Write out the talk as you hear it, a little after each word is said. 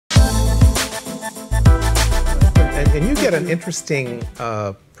got an interesting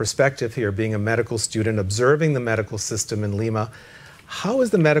perspective here, being a medical student, observing the medical system in Lima. How is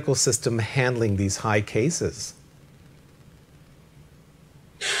the medical system handling these high cases?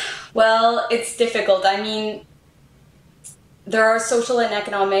 Well, it's difficult. I mean, there are social and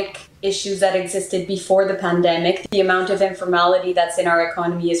economic issues that existed before the pandemic. The amount of informality that's in our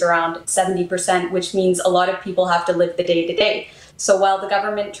economy is around 70%, which means a lot of people have to live the day to day. So while the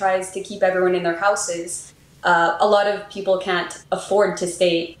government tries to keep everyone in their houses, a lot of people can't afford to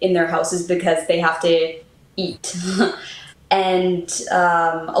stay in their houses because they have to eat. And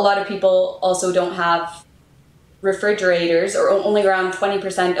a lot of people also don't have refrigerators, or only around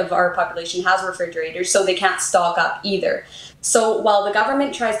 20% of our population has refrigerators, so they can't stock up either. So while the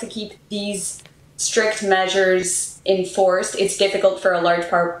government tries to keep these strict measures enforced, it's difficult for a large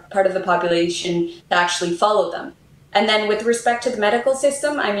part of the population to actually follow them. And then with respect to the medical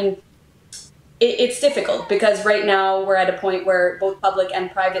system, I mean, it's difficult because right now we're at a point where both public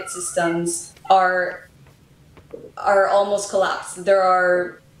and private systems are almost collapsed. There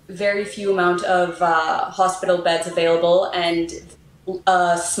are very few amount of hospital beds available and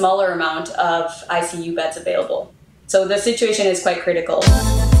a smaller amount of ICU beds available. So the situation is quite critical.